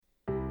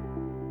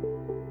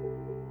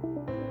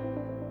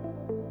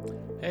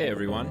Hey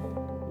everyone,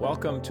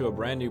 welcome to a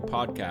brand new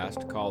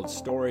podcast called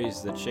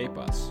Stories That Shape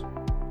Us.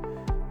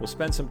 We'll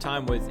spend some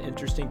time with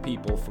interesting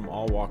people from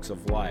all walks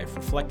of life,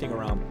 reflecting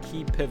around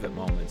key pivot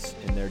moments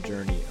in their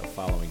journey of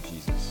following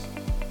Jesus.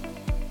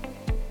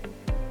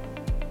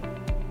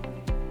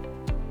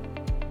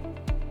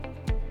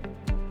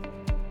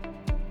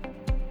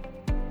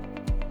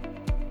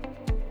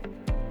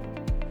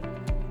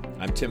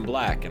 I'm Tim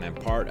Black, and I'm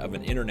part of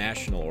an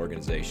international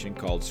organization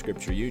called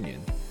Scripture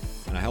Union,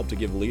 and I help to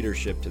give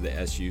leadership to the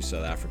SU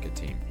South Africa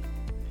team.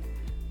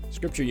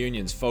 Scripture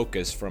Union's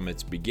focus from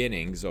its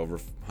beginnings over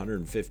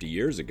 150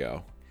 years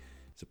ago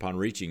is upon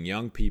reaching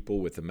young people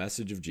with the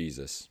message of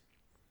Jesus.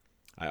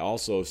 I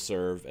also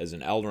serve as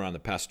an elder on the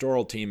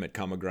pastoral team at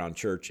Common Ground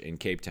Church in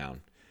Cape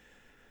Town.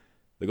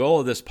 The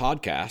goal of this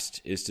podcast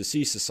is to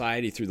see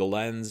society through the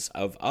lens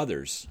of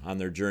others on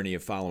their journey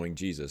of following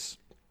Jesus.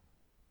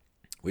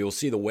 We will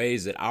see the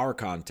ways that our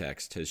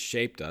context has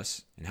shaped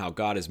us and how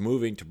God is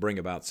moving to bring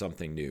about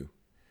something new.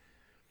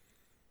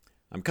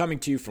 I'm coming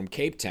to you from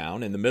Cape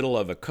Town in the middle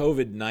of a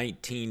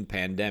COVID-19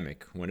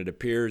 pandemic, when it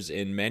appears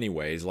in many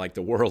ways like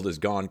the world has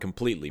gone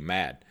completely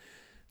mad,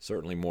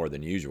 certainly more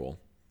than usual.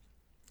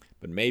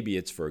 But maybe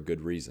it's for a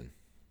good reason.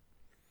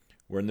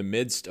 We're in the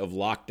midst of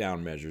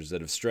lockdown measures that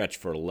have stretched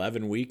for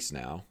 11 weeks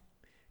now,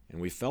 and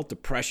we felt the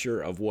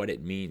pressure of what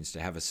it means to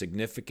have a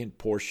significant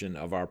portion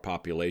of our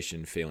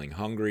population feeling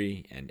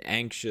hungry and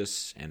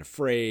anxious and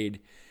afraid,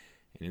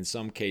 and in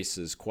some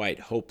cases quite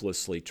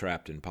hopelessly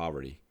trapped in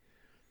poverty.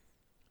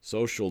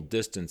 Social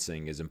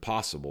distancing is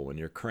impossible when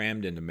you're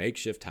crammed into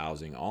makeshift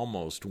housing,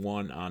 almost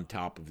one on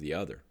top of the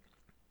other.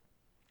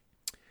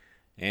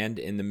 And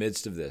in the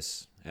midst of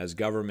this, as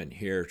government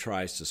here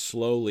tries to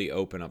slowly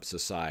open up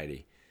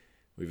society,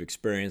 we've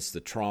experienced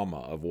the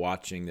trauma of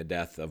watching the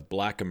death of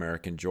Black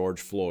American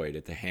George Floyd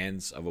at the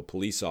hands of a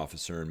police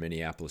officer in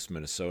Minneapolis,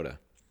 Minnesota.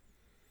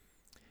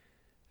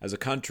 As a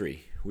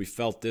country, we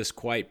felt this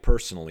quite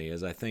personally,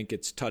 as I think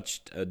it's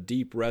touched a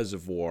deep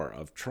reservoir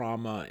of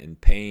trauma and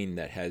pain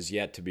that has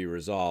yet to be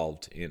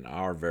resolved in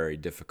our very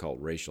difficult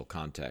racial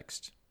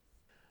context.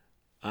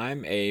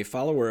 I'm a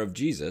follower of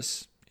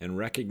Jesus and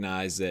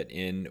recognize that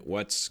in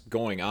what's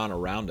going on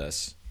around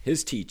us,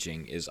 his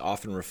teaching is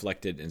often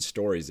reflected in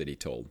stories that he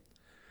told.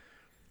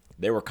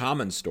 They were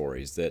common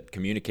stories that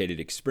communicated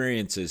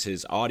experiences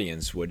his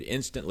audience would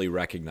instantly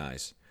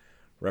recognize,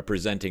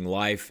 representing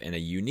life in a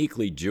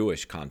uniquely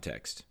Jewish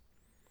context.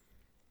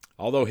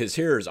 Although his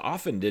hearers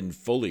often didn't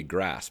fully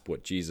grasp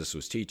what Jesus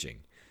was teaching,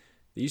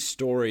 these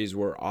stories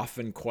were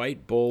often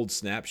quite bold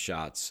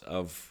snapshots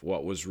of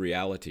what was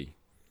reality.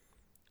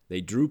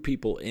 They drew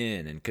people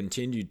in and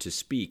continued to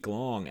speak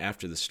long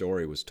after the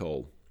story was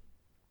told.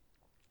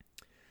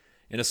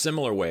 In a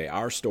similar way,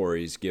 our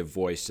stories give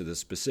voice to the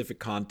specific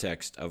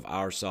context of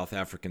our South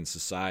African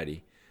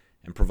society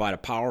and provide a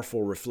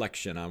powerful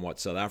reflection on what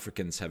South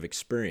Africans have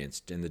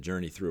experienced in the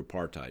journey through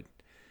apartheid.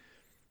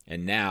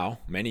 And now,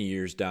 many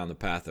years down the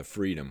path of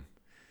freedom,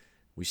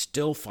 we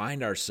still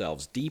find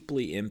ourselves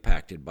deeply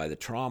impacted by the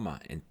trauma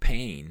and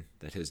pain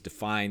that has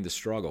defined the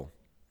struggle.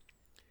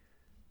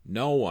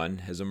 No one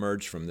has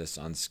emerged from this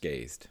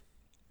unscathed.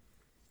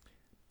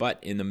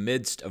 But in the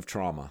midst of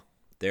trauma,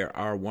 there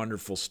are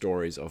wonderful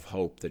stories of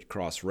hope that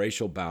cross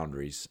racial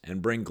boundaries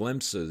and bring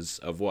glimpses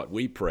of what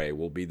we pray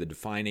will be the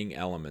defining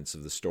elements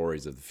of the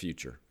stories of the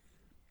future.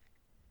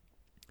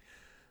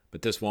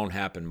 But this won't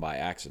happen by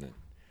accident,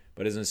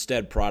 but is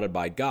instead prodded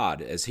by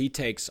God as he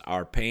takes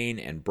our pain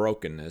and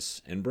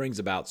brokenness and brings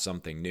about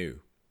something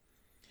new.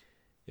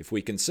 If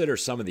we consider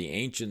some of the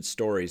ancient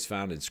stories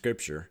found in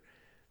Scripture,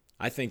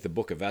 I think the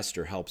Book of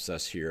Esther helps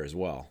us here as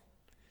well.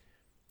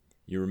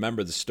 You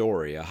remember the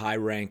story. A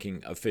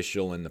high-ranking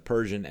official in the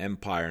Persian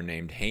Empire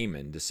named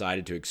Haman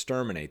decided to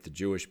exterminate the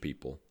Jewish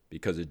people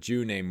because a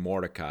Jew named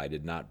Mordecai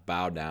did not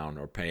bow down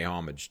or pay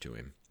homage to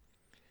him.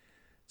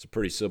 It's a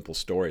pretty simple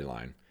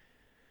storyline.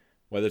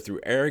 Whether through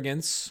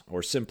arrogance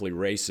or simply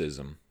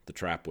racism, the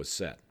trap was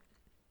set.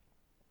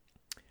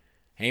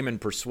 Haman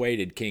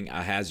persuaded King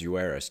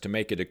Ahasuerus to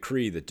make a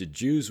decree that the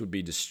Jews would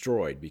be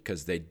destroyed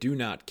because they do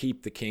not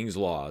keep the king's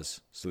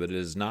laws, so that it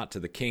is not to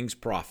the king's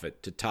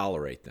profit to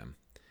tolerate them.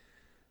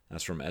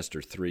 That's from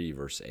Esther 3,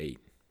 verse 8.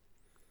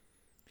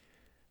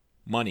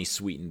 Money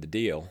sweetened the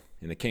deal,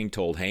 and the king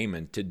told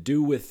Haman to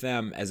do with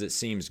them as it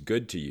seems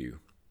good to you.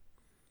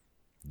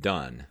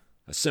 Done.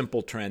 A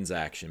simple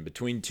transaction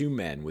between two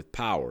men with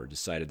power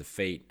decided the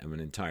fate of an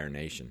entire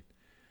nation.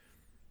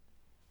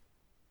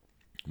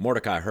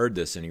 Mordecai heard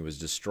this and he was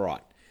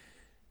distraught.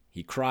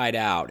 He cried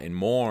out and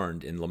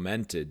mourned and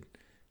lamented.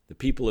 The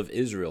people of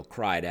Israel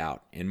cried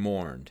out and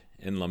mourned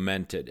and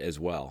lamented as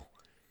well.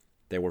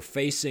 They were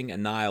facing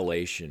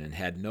annihilation and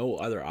had no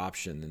other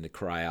option than to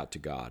cry out to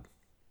God.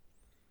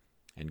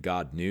 And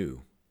God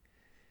knew.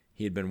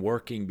 He had been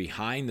working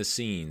behind the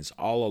scenes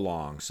all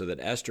along so that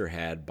Esther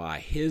had, by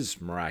his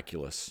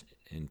miraculous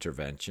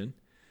intervention,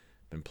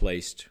 been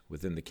placed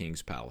within the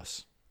king's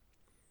palace.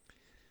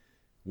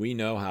 We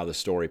know how the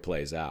story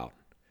plays out.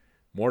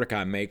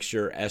 Mordecai makes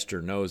sure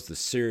Esther knows the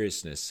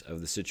seriousness of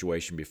the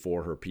situation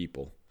before her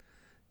people.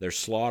 Their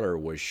slaughter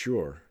was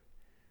sure,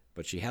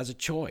 but she has a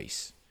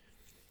choice.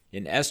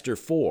 In Esther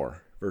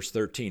 4, verse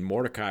 13,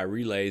 Mordecai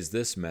relays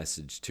this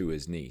message to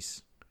his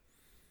niece.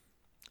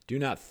 Do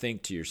not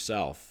think to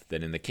yourself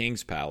that in the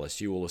king's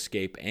palace you will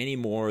escape any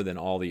more than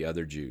all the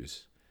other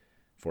Jews.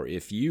 For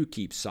if you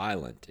keep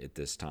silent at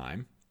this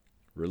time,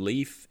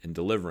 relief and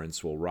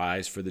deliverance will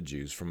rise for the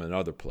Jews from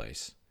another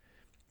place,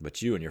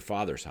 but you and your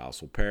father's house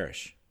will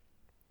perish.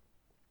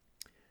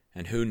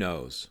 And who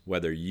knows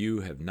whether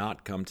you have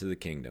not come to the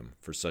kingdom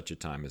for such a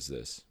time as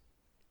this?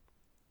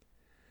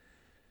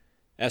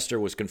 Esther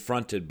was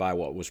confronted by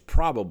what was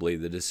probably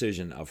the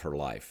decision of her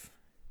life.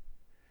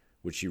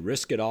 Would she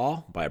risk it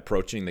all by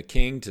approaching the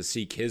king to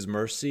seek his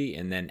mercy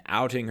and then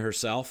outing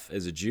herself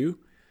as a Jew?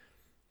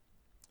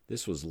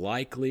 This was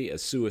likely a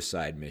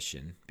suicide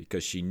mission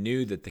because she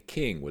knew that the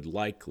king would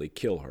likely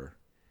kill her.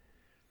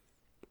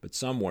 But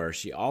somewhere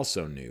she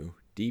also knew,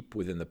 deep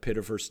within the pit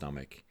of her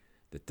stomach,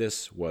 that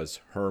this was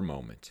her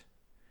moment.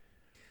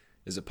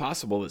 Is it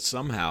possible that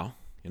somehow,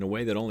 in a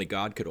way that only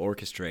God could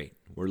orchestrate,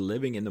 we're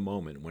living in the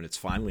moment when it's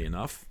finally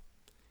enough?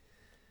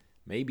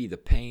 Maybe the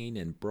pain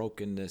and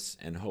brokenness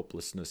and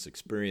hopelessness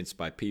experienced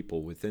by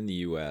people within the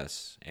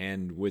U.S.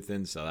 and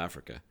within South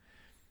Africa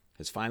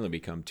has finally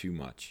become too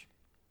much.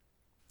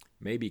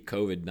 Maybe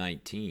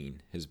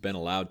COVID-19 has been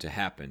allowed to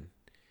happen,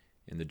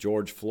 and the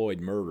George Floyd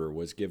murder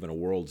was given a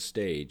world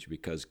stage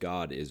because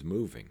God is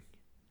moving.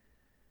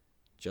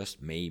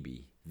 Just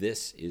maybe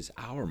this is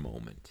our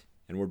moment,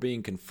 and we're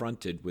being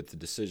confronted with the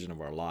decision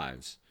of our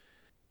lives.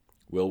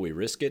 Will we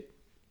risk it?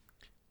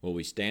 Will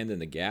we stand in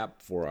the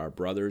gap for our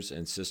brothers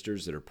and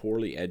sisters that are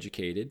poorly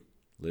educated,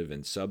 live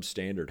in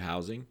substandard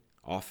housing,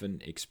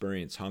 often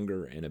experience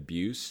hunger and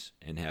abuse,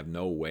 and have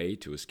no way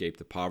to escape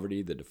the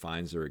poverty that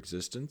defines their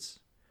existence?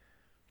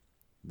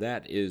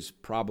 That is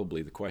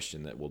probably the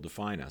question that will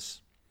define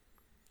us.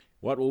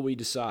 What will we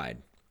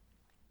decide?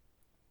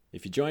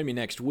 If you join me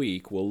next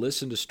week, we'll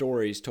listen to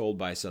stories told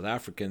by South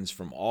Africans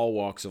from all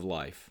walks of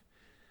life.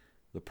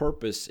 The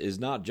purpose is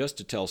not just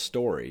to tell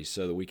stories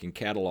so that we can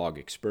catalog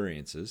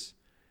experiences,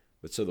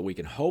 but so that we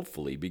can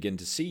hopefully begin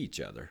to see each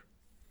other.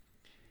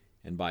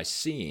 And by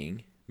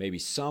seeing, maybe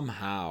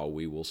somehow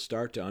we will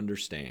start to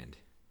understand.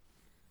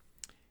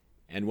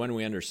 And when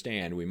we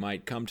understand, we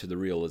might come to the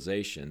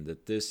realization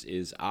that this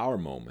is our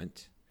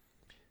moment,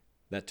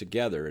 that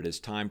together it is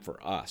time for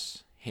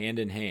us, hand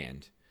in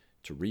hand,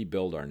 to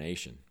rebuild our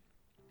nation.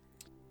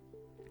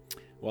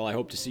 Well, I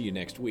hope to see you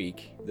next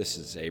week. This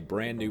is a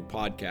brand new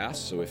podcast,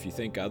 so if you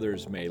think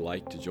others may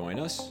like to join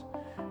us,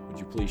 would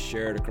you please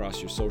share it across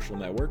your social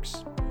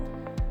networks?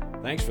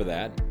 Thanks for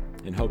that,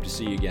 and hope to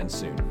see you again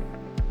soon.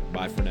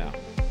 Bye for now.